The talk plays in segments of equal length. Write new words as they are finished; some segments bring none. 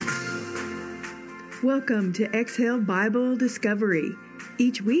Welcome to Exhale Bible Discovery.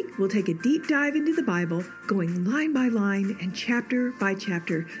 Each week, we'll take a deep dive into the Bible, going line by line and chapter by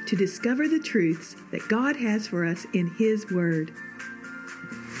chapter to discover the truths that God has for us in His Word.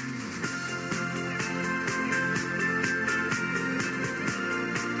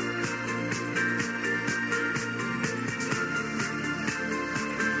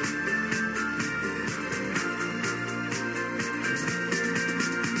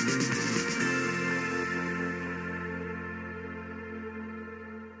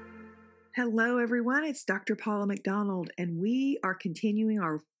 Hello, everyone. It's Dr. Paula McDonald, and we are continuing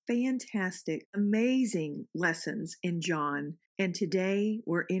our fantastic, amazing lessons in John. And today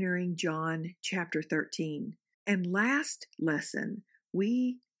we're entering John chapter 13. And last lesson,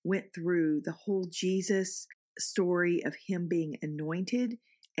 we went through the whole Jesus story of Him being anointed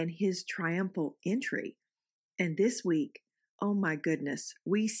and His triumphal entry. And this week, oh my goodness,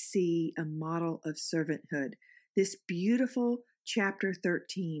 we see a model of servanthood. This beautiful Chapter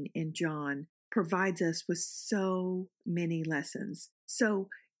 13 in John provides us with so many lessons. So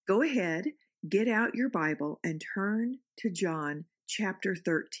go ahead, get out your Bible and turn to John chapter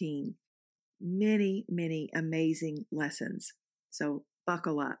 13. Many, many amazing lessons. So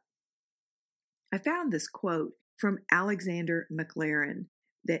buckle up. I found this quote from Alexander McLaren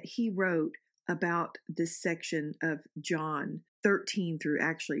that he wrote about this section of John 13 through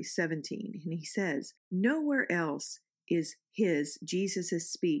actually 17. And he says, "Nowhere else is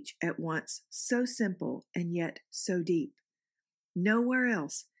Jesus' speech at once so simple and yet so deep. Nowhere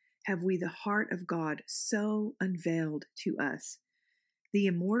else have we the heart of God so unveiled to us. The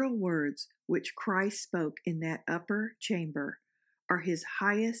immortal words which Christ spoke in that upper chamber are His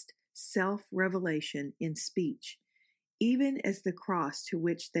highest self-revelation in speech, even as the cross to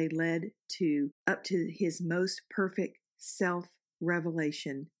which they led up to His most perfect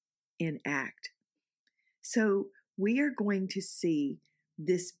self-revelation in act." So we are going to see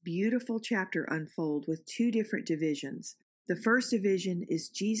this beautiful chapter unfold with two different divisions. The first division is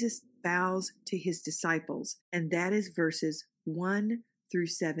Jesus bows to His disciples, and that is verses 1 through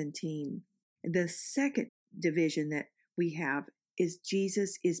 17. The second division that we have is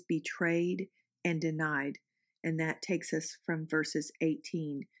Jesus is betrayed and denied, and that takes us from verses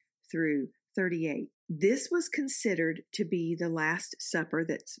 18 through 38. This was considered to be the Last Supper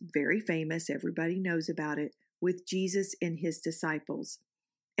that's very famous. Everybody knows about it, with Jesus and His disciples.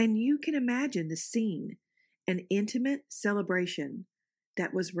 And you can imagine the scene, an intimate celebration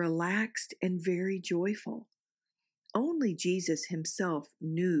that was relaxed and very joyful. Only Jesus Himself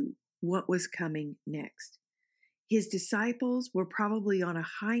knew what was coming next. His disciples were probably on a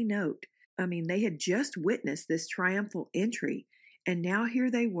high note. They had just witnessed this triumphal entry, and now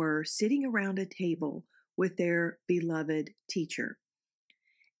here they were sitting around a table with their beloved teacher.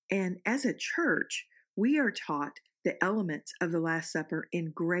 And as a church, we are taught the elements of the Last Supper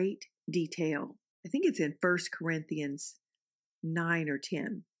in great detail. I think it's in 1 Corinthians 9 or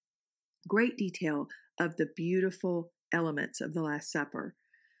 10. Great detail of the beautiful elements of the Last Supper.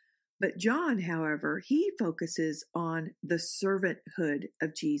 But John, however, he focuses on the servanthood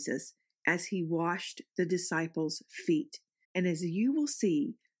of Jesus as He washed the disciples' feet. And as you will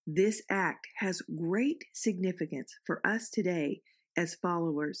see, this act has great significance for us today as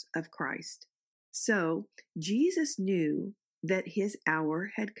followers of Christ. So Jesus knew that His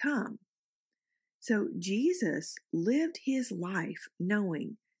hour had come. So Jesus lived His life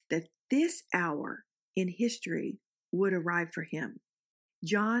knowing that this hour in history would arrive for Him.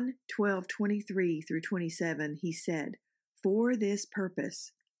 John 12:23 through 27, He said, "For this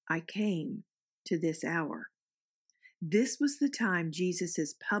purpose I came to this hour." This was the time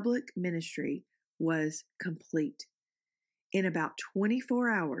Jesus' public ministry was complete. In about 24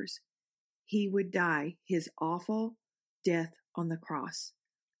 hours, He would die His awful death on the cross.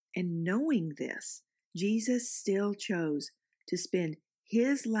 And knowing this, Jesus still chose to spend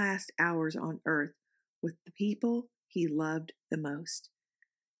His last hours on earth with the people He loved the most,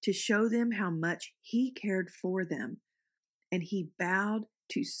 to show them how much He cared for them, and He bowed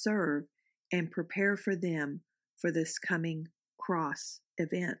to serve and prepare for them for this coming cross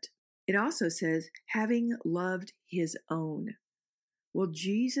event. It also says, having loved His own. Well,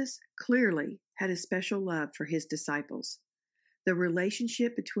 Jesus clearly had a special love for His disciples. The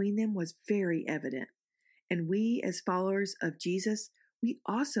relationship between them was very evident. And we, as followers of Jesus, we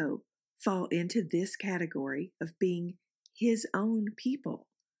also fall into this category of being His own people.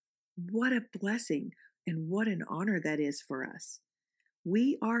 What a blessing and what an honor that is for us.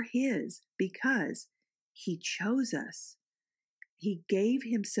 We are His because He chose us. He gave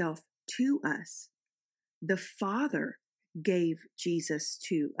Himself to us. The Father gave Jesus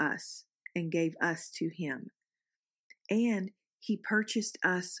to us and gave us to him. And he purchased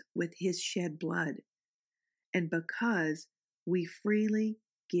us with his shed blood. And because we freely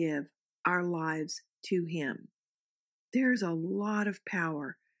give our lives to him. There's a lot of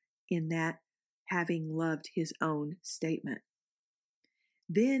power in that having loved his own statement.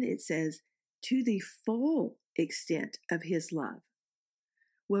 Then it says, to the full extent of his love.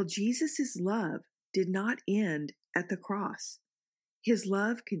 Well, Jesus' love did not end at the cross. His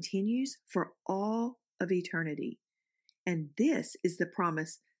love continues for all of eternity. And this is the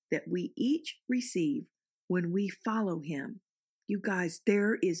promise that we each receive when we follow him. You guys,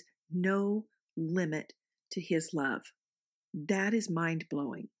 there is no limit to his love. That is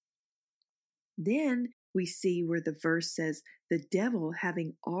mind-blowing. Then we see where the verse says, the devil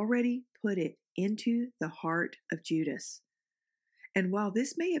having already put it into the heart of Judas. And while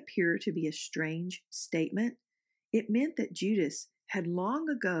this may appear to be a strange statement, it meant that Judas had long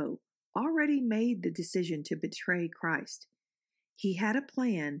ago already made the decision to betray Christ. He had a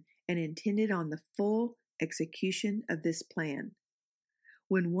plan and intended on the full execution of this plan.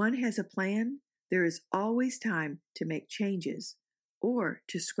 When one has a plan, there is always time to make changes or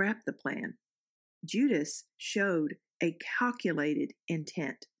to scrap the plan. Judas showed a calculated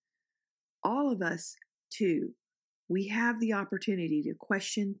intent. All of us, too, we have the opportunity to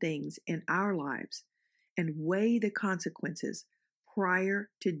question things in our lives and weigh the consequences prior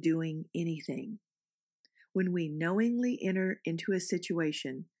to doing anything. When we knowingly enter into a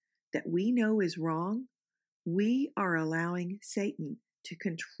situation that we know is wrong, we are allowing Satan to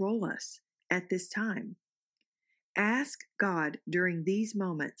control us at this time. Ask God during these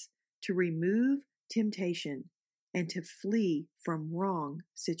moments to remove temptation and to flee from wrong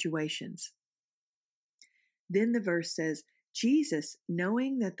situations. Then the verse says, Jesus,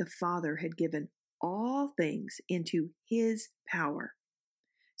 knowing that the Father had given all things into his power.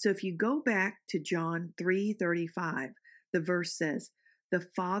 So if you go back to John 3:35, the verse says, the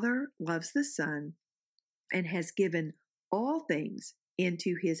Father loves the Son and has given all things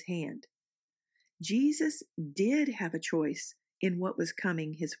into his hand. Jesus did have a choice in what was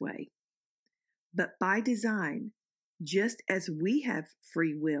coming his way. But by design, just as we have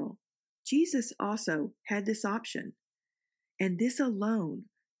free will, Jesus also had this option. And this alone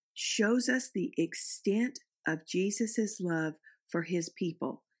shows us the extent of Jesus' love for his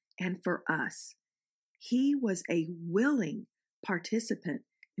people and for us. He was a willing participant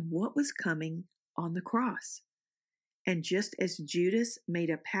in what was coming on the cross. And just as Judas made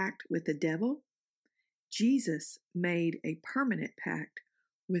a pact with the devil, Jesus made a permanent pact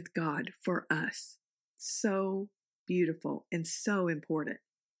with God for us. So beautiful and so important.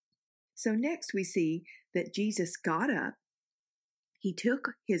 So next we see that Jesus got up, he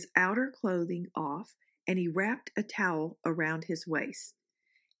took his outer clothing off, and he wrapped a towel around his waist.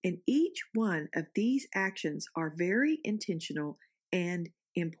 And each one of these actions are very intentional and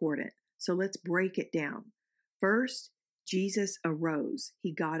important. So let's break it down. First, Jesus arose.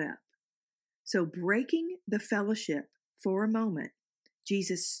 He got up. So breaking the fellowship for a moment,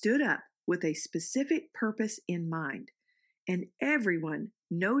 Jesus stood up with a specific purpose in mind. And everyone,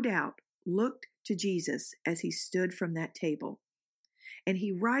 no doubt, looked to Jesus as he stood from that table. And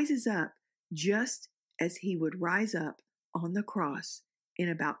he rises up just as he would rise up on the cross in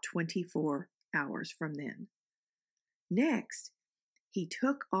about 24 hours from then. Next, he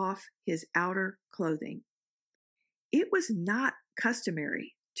took off his outer clothing. It was not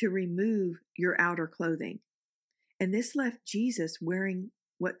customary to remove your outer clothing, and this left Jesus wearing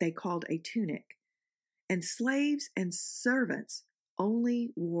what they called a tunic, and slaves and servants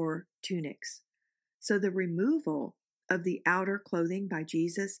only wore tunics. So the removal of the outer clothing by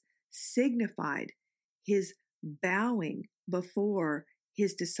Jesus signified his bowing before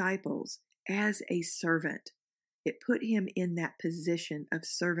his disciples as a servant. It put him in that position of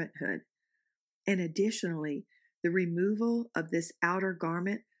servanthood. And additionally, the removal of this outer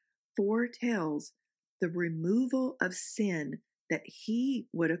garment foretells the removal of sin that he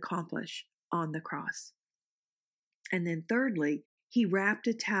would accomplish on the cross. And then thirdly, he wrapped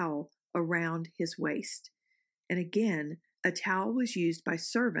a towel around his waist. And again, a towel was used by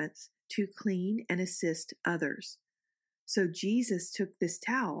servants to clean and assist others. So Jesus took this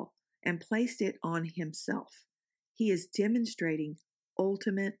towel and placed it on himself. He is demonstrating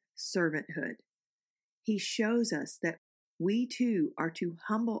ultimate servanthood. He shows us that we too are to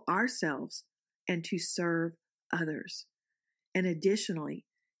humble ourselves and to serve others. And additionally,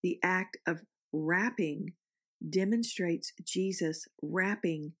 the act of wrapping demonstrates Jesus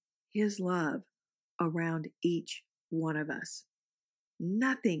wrapping his love around each one of us.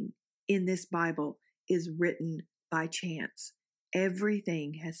 Nothing in this Bible is written by chance.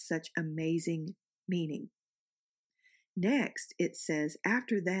 Everything has such amazing meaning. Next, it says,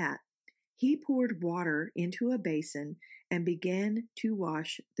 after that, he poured water into a basin and began to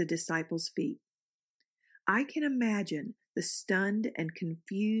wash the disciples' feet. I can imagine the stunned and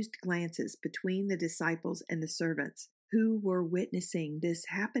confused glances between the disciples and the servants who were witnessing this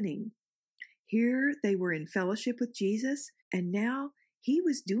happening. Here they were in fellowship with Jesus, and now he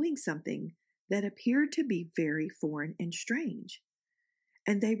was doing something that appeared to be very foreign and strange.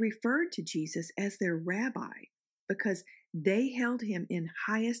 And they referred to Jesus as their rabbi because they held him in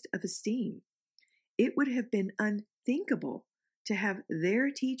highest of esteem. It would have been unthinkable to have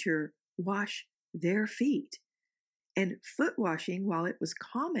their teacher wash their feet. And foot washing, while it was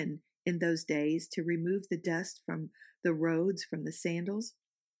common in those days to remove the dust from the roads, from the sandals,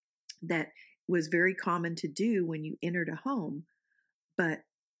 that was very common to do when you entered a home, but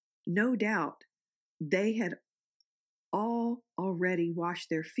no doubt they had all already washed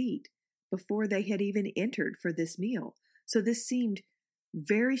their feet before they had even entered for this meal. So this seemed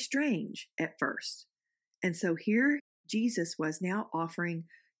very strange at first. And so here Jesus was now offering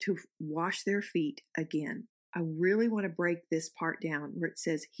to wash their feet again. I really want to break this part down where it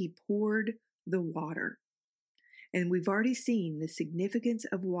says he poured the water. And we've already seen the significance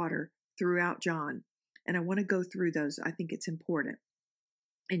of water throughout John. And I want to go through those. I think it's important.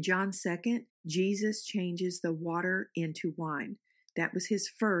 In John 2, Jesus changes the water into wine. That was his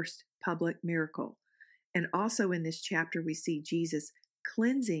first public miracle. And also in this chapter, we see Jesus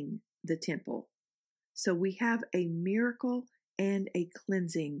cleansing the temple. So we have a miracle and a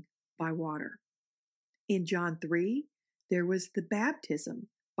cleansing by water. In John 3, there was the baptism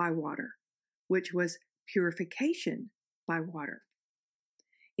by water, which was purification by water.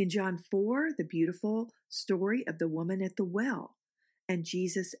 In John 4, the beautiful story of the woman at the well, and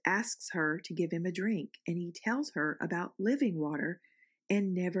Jesus asks her to give him a drink, and he tells her about living water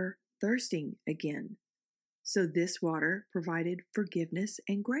and never thirsting again. So this water provided forgiveness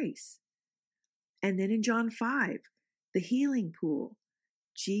and grace. And then in John 5, the healing pool,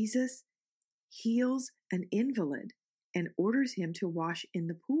 Jesus heals an invalid and orders him to wash in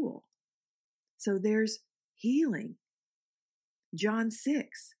the pool. So there's healing. John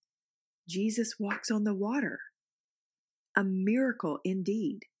 6, Jesus walks on the water. A miracle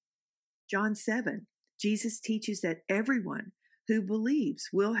indeed. John 7, Jesus teaches that everyone who believes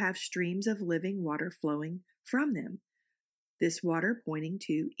will have streams of living water flowing from them. This water pointing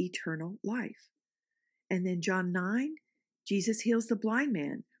to eternal life. And then John 9, Jesus heals the blind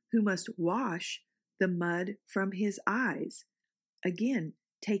man who must wash the mud from his eyes. Again,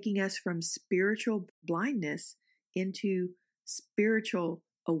 taking us from spiritual blindness into spiritual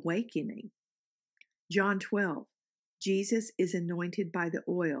awakening. John 12, Jesus is anointed by the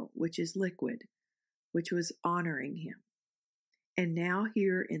oil, which is liquid, which was honoring him. And now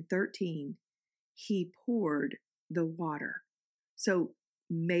here in 13, he poured the water. So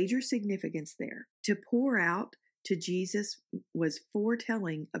major significance there. To pour out to Jesus was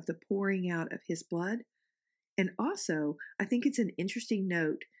foretelling of the pouring out of his blood. And also, I think it's an interesting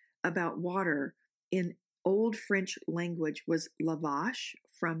note about water in Old French language was lavash,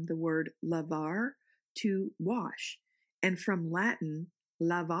 from the word lavar, to wash, and from Latin,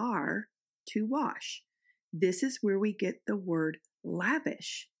 lavar, to wash. This is where we get the word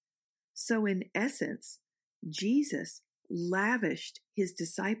lavish. So in essence, Jesus lavished his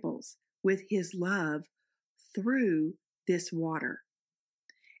disciples with his love through this water.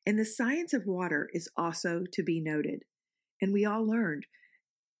 And the science of water is also to be noted. And we all learned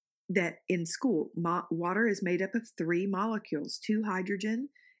that in school, water is made up of 3 molecules, 2 hydrogen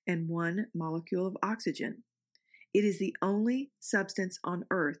and 1 molecule of oxygen. It is the only substance on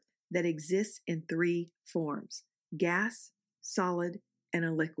earth that exists in 3 forms: gas, solid, and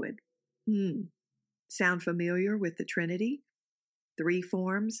a liquid. Sound familiar with the Trinity? 3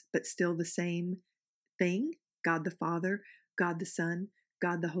 forms, but still the same thing? God the Father, God the Son,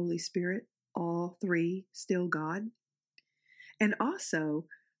 God the Holy Spirit, all 3 still God. And also,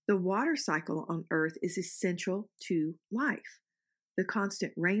 the water cycle on earth is essential to life. The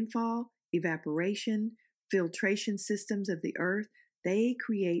constant rainfall, evaporation, filtration systems of the earth, they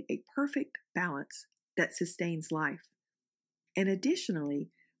create a perfect balance that sustains life. And additionally,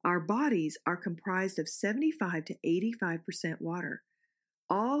 our bodies are comprised of 75 to 85% water.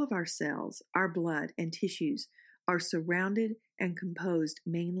 All of our cells, our blood, and tissues are surrounded and composed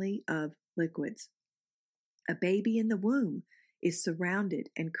mainly of liquids. A baby in the womb is surrounded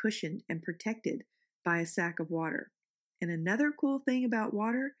and cushioned and protected by a sack of water. And another cool thing about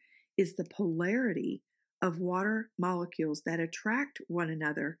water is the polarity of water molecules that attract one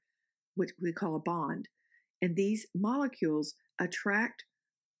another, which we call a bond. And these molecules attract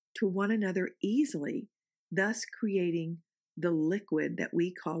to one another easily, thus creating the liquid that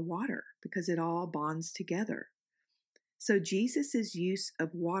we call water because it all bonds together. So Jesus' use of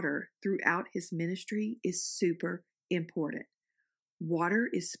water throughout his ministry is super important. Water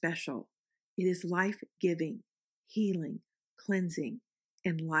is special. It is life-giving, healing, cleansing,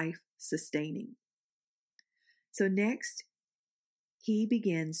 and life-sustaining. So next, he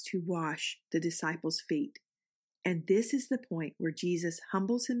begins to wash the disciples' feet. And this is the point where Jesus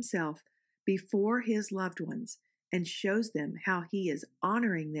humbles himself before his loved ones and shows them how he is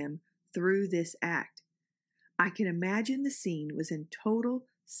honoring them through this act. I can imagine the scene was in total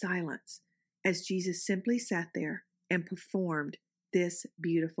silence as Jesus simply sat there and performed this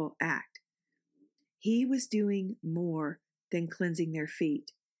beautiful act. He was doing more than cleansing their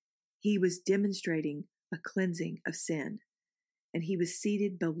feet. He was demonstrating a cleansing of sin, and he was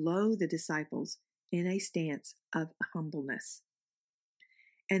seated below the disciples in a stance of humbleness.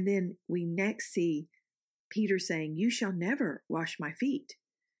 And then we next see Peter saying, "You shall never wash my feet."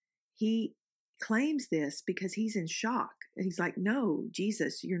 He claims this because he's in shock. And he's like, "No,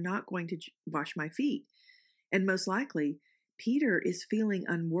 Jesus, you're not going to wash my feet." And most likely, Peter is feeling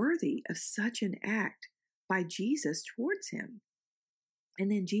unworthy of such an act by Jesus towards him.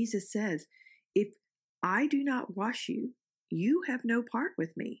 And then Jesus says, "If I do not wash you, you have no part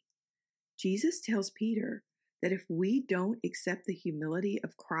with me." Jesus tells Peter that if we don't accept the humility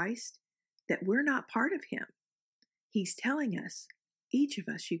of Christ, that we're not part of him. He's telling us, each of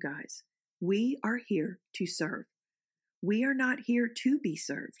us, you guys, we are here to serve. We are not here to be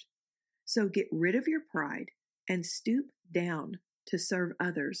served. So get rid of your pride and stoop down to serve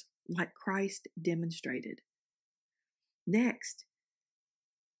others like Christ demonstrated. Next,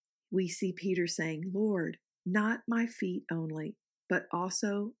 we see Peter saying, "Lord, not my feet only, but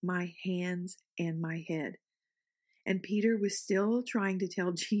also my hands and my head." And Peter was still trying to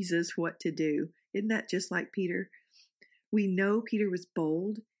tell Jesus what to do. Isn't that just like Peter? We know Peter was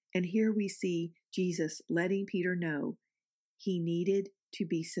bold, and here we see Jesus letting Peter know he needed to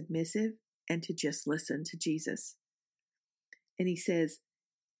be submissive and to just listen to Jesus. And he says,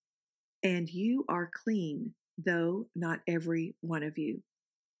 "And you are clean, though not every one of you."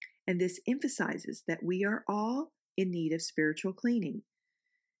 And this emphasizes that we are all in need of spiritual cleaning.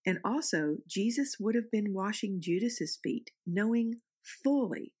 And also, Jesus would have been washing Judas's feet, knowing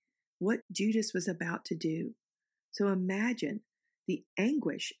fully what Judas was about to do. So imagine the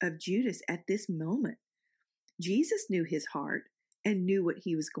anguish of Judas at this moment. Jesus knew his heart and knew what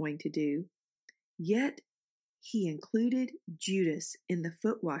he was going to do. Yet, he included Judas in the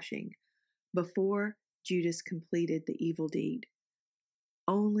foot washing before Judas completed the evil deed.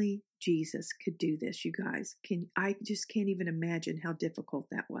 Only Jesus could do this, you guys. I just can't even imagine how difficult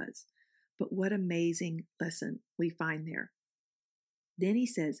that was. But what amazing lesson we find there. Then he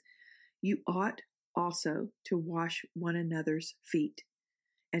says, "You ought also to wash one another's feet."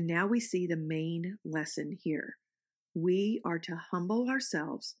 And now we see the main lesson here. We are to humble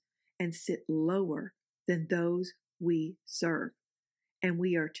ourselves and sit lower than those we serve. And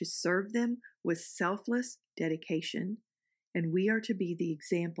we are to serve them with selfless dedication. And we are to be the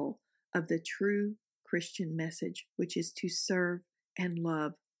example of the true Christian message, which is to serve and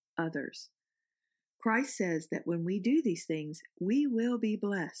love others. Christ says that when we do these things, we will be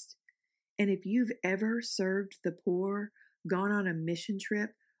blessed. And if you've ever served the poor, gone on a mission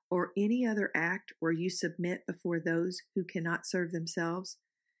trip, or any other act where you submit before those who cannot serve themselves,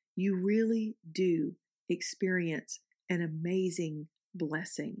 you really do experience an amazing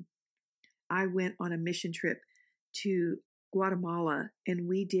blessing. I went on a mission trip to Guatemala, and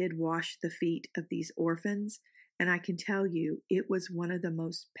we did wash the feet of these orphans. And I can tell you, it was one of the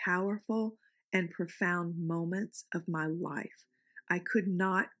most powerful and profound moments of my life. I could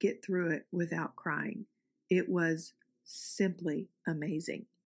not get through it without crying. It was simply amazing.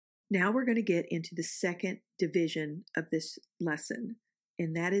 Now we're going to get into the second division of this lesson,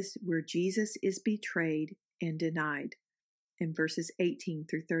 and that is where Jesus is betrayed and denied in verses 18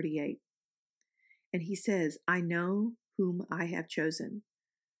 through 38. And he says, "I know whom I have chosen."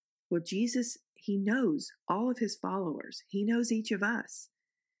 Well, Jesus, he knows all of his followers. He knows each of us.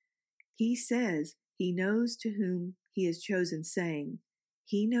 He says he knows to whom he has chosen, saying,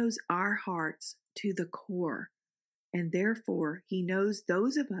 he knows our hearts to the core, and therefore he knows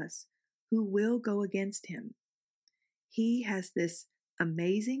those of us who will go against him. He has this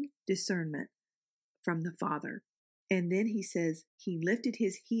amazing discernment from the Father. And then he says, he lifted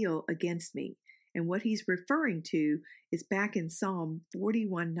his heel against me. And what he's referring to is back in Psalm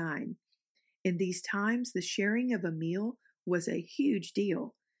 41:9. In these times, the sharing of a meal was a huge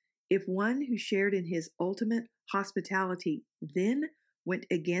deal. If one who shared in his ultimate hospitality then went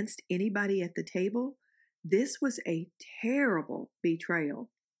against anybody at the table, this was a terrible betrayal.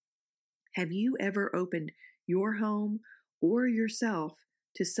 Have you ever opened your home or yourself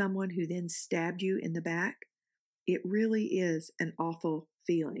to someone who then stabbed you in the back? It really is an awful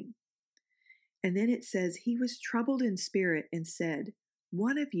feeling. And then it says, he was troubled in spirit and said,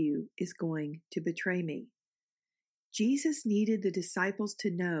 one of you is going to betray me. Jesus needed the disciples to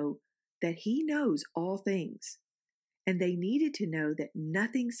know that he knows all things, and they needed to know that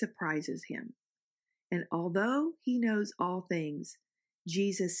nothing surprises him. And although he knows all things,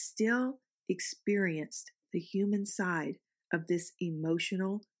 Jesus still experienced the human side of this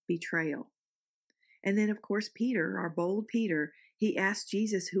emotional betrayal. And then, of course, Peter, our bold Peter, he asked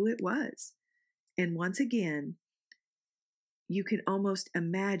Jesus who it was. And once again, you can almost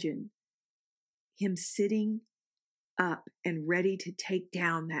imagine him sitting up and ready to take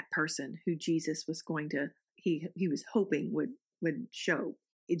down that person who Jesus was going to, he was hoping would show.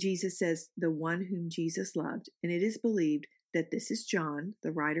 Jesus says, the one whom Jesus loved, and it is believed that this is John,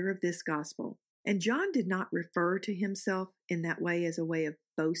 the writer of this gospel. And John did not refer to himself in that way as a way of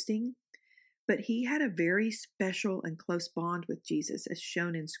boasting, but he had a very special and close bond with Jesus, as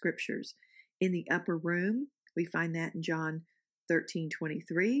shown in scriptures. In the upper room, we find that in John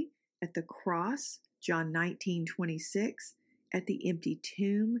 13:23, at the cross, John 19:26, at the empty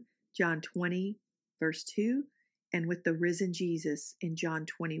tomb, John 20, verse 2, and with the risen Jesus in John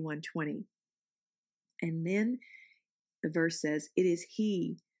 21:20. And then the verse says, it is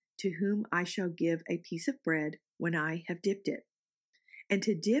he to whom I shall give a piece of bread when I have dipped it. And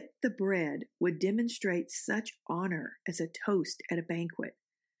to dip the bread would demonstrate such honor as a toast at a banquet.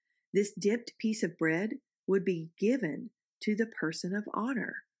 This dipped piece of bread would be given to the person of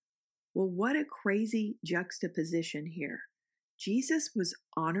honor. Well, what a crazy juxtaposition here. Jesus was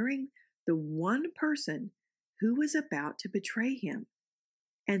honoring the one person who was about to betray him.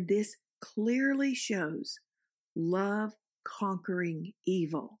 And this clearly shows love conquering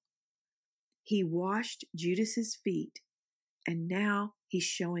evil. He washed Judas's feet, and now he's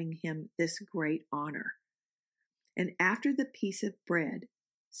showing him this great honor. And after the piece of bread,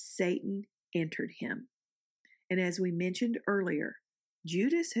 Satan entered him. And as we mentioned earlier,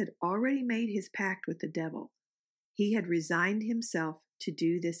 Judas had already made his pact with the devil. He had resigned himself to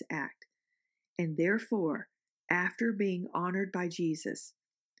do this act. And therefore, after being honored by Jesus,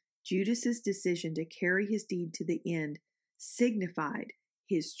 Judas's decision to carry his deed to the end signified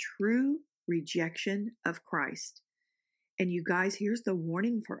his true rejection of Christ. And you guys, here's the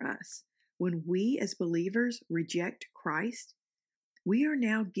warning for us. When we as believers reject Christ, we are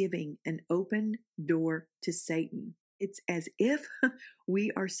now giving an open door to Satan. It's as if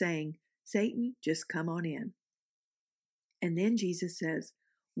we are saying, Satan, just come on in. And then Jesus says,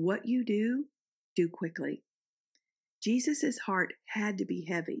 what you do, do quickly. Jesus' heart had to be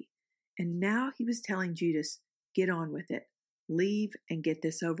heavy. And now he was telling Judas, get on with it. Leave and get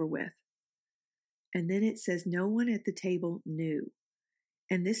this over with. And then it says, no one at the table knew.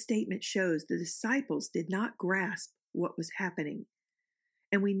 And this statement shows the disciples did not grasp what was happening.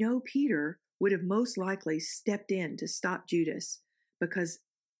 And we know Peter would have most likely stepped in to stop Judas because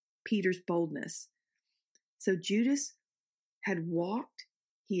Peter's boldness. So Judas had walked,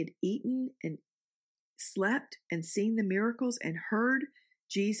 he had eaten and slept and seen the miracles and heard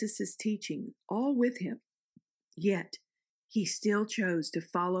Jesus' teaching all with him. Yet he still chose to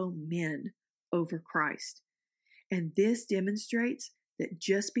follow men over Christ. And this demonstrates that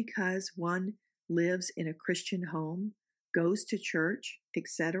just because one lives in a Christian home, goes to church,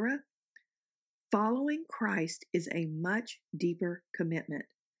 etc., following Christ is a much deeper commitment.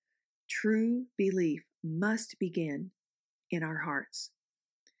 True belief must begin in our hearts.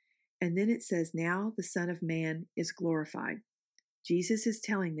 And then it says, now the Son of Man is glorified. Jesus is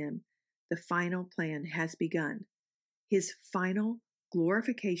telling them the final plan has begun. His final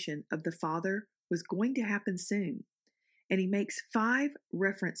glorification of the Father was going to happen soon. And he makes 5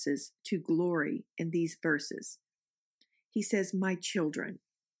 references to glory in these verses. He says, my children.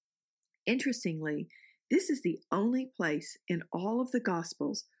 Interestingly, this is the only place in all of the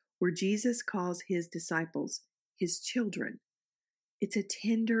Gospels where Jesus calls his disciples his children. It's a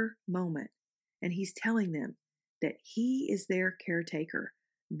tender moment, and he's telling them that he is their caretaker,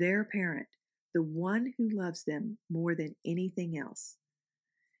 their parent, the one who loves them more than anything else.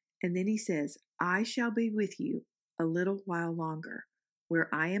 And then he says, I shall be with you a little while longer. Where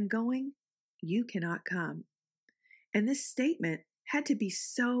I am going, you cannot come. And this statement had to be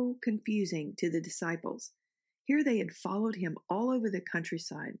so confusing to the disciples. Here they had followed him all over the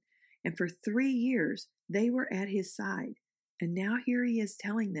countryside, and for 3 years they were at his side. And now here he is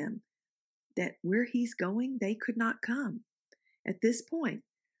telling them that where he's going, they could not come. At this point,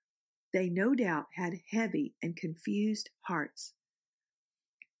 they no doubt had heavy and confused hearts.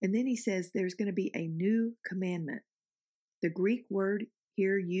 And then he says there's going to be a new commandment. The Greek word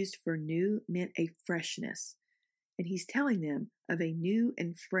here used for new meant a freshness. And he's telling them of a new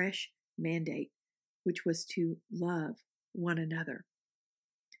and fresh mandate, which was to love one another.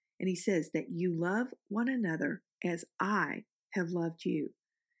 And he says that you love one another as I have loved you.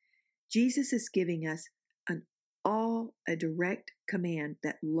 Jesus is giving us a direct command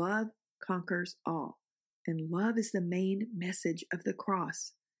that love conquers all. And love is the main message of the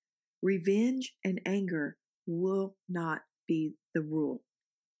cross. Revenge and anger will not be the rule.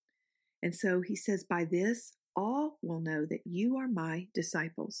 And so he says, by this, all will know that you are my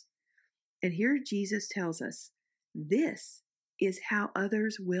disciples. And here Jesus tells us, this is how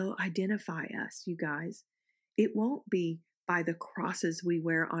others will identify us, you guys. It won't be by the crosses we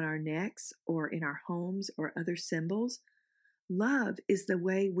wear on our necks or in our homes or other symbols. Love is the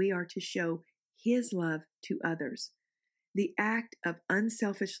way we are to show His love to others. The act of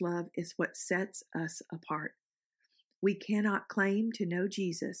unselfish love is what sets us apart. We cannot claim to know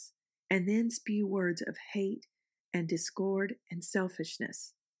Jesus and then spew words of hate and discord and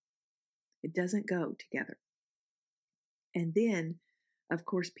selfishness. It doesn't go together. And then, of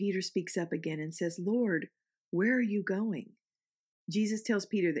course, Peter speaks up again and says, Lord, where are you going? Jesus tells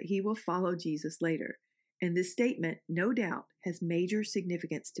Peter that he will follow Jesus later. And this statement, no doubt, has major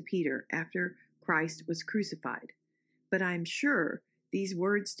significance to Peter after Christ was crucified. But I'm sure these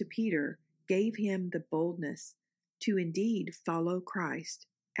words to Peter gave him the boldness to indeed follow Christ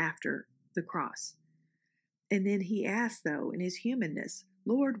after the cross. And then he asked, though, in his humanness,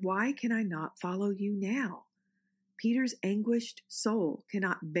 Lord, why can I not follow you now? Peter's anguished soul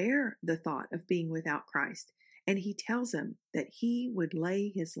cannot bear the thought of being without Christ, and he tells him that he would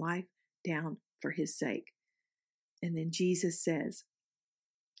lay his life down for his sake. And then Jesus says,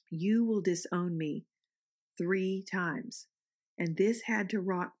 you will disown me 3 times. And this had to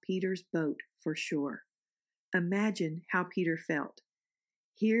rock Peter's boat for sure. Imagine how Peter felt.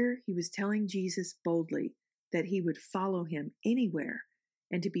 Here he was telling Jesus boldly that he would follow him anywhere,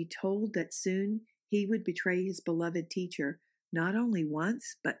 and to be told that soon he would betray his beloved teacher not only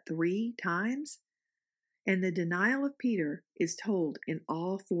once, but 3 times. And the denial of Peter is told in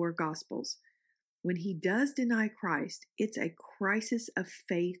all 4 Gospels. When he does deny Christ, it's a crisis of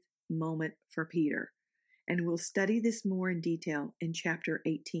faith moment for Peter. And we'll study this more in detail in chapter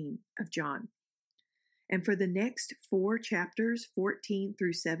 18 of John. And for the next 4 chapters, 14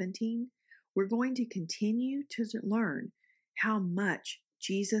 through 17, we're going to continue to learn how much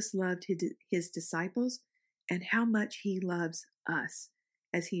Jesus loved his disciples and how much he loves us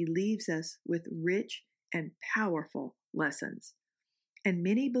as he leaves us with rich and powerful lessons. And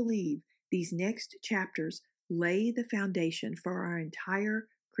many believe these next chapters lay the foundation for our entire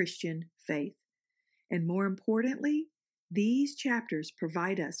Christian faith. And more importantly, these chapters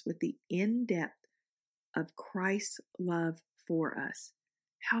provide us with the in-depth of Christ's love for us.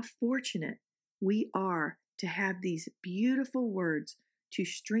 How fortunate we are to have these beautiful words to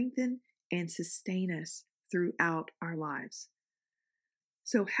strengthen and sustain us throughout our lives.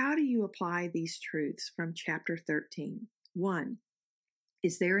 So how do you apply these truths from chapter 13? 1,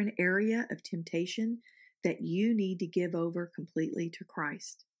 is there an area of temptation that you need to give over completely to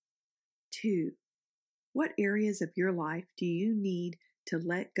Christ? 2, what areas of your life do you need to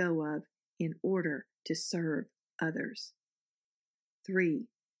let go of in order to serve others? 3,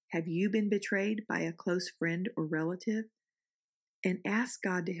 have you been betrayed by a close friend or relative? And ask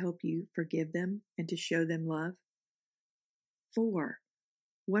God to help you forgive them and to show them love. 4,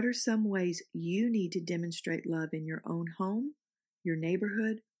 what are some ways you need to demonstrate love in your own home, your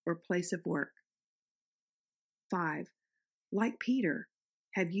neighborhood, or place of work? 5, like Peter,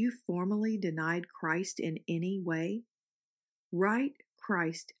 have you formally denied Christ in any way? Write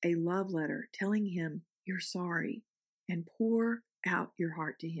Christ a love letter telling him you're sorry and pour out your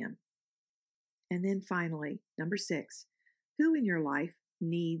heart to him. And then finally, number 6, who in your life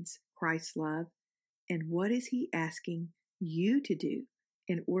needs Christ's love, and what is he asking you to do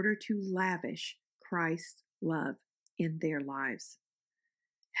in order to lavish Christ's love in their lives?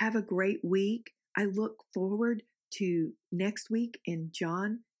 Have a great week. I look forward to next week in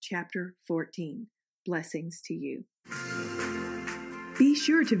John chapter 14. Blessings to you. Be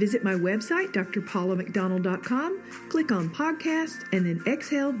sure to visit my website, drpaulamcdonald.com, click on podcast, and then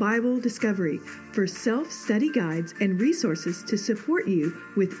Exhale Bible Discovery for self-study guides and resources to support you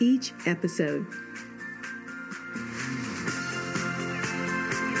with each episode.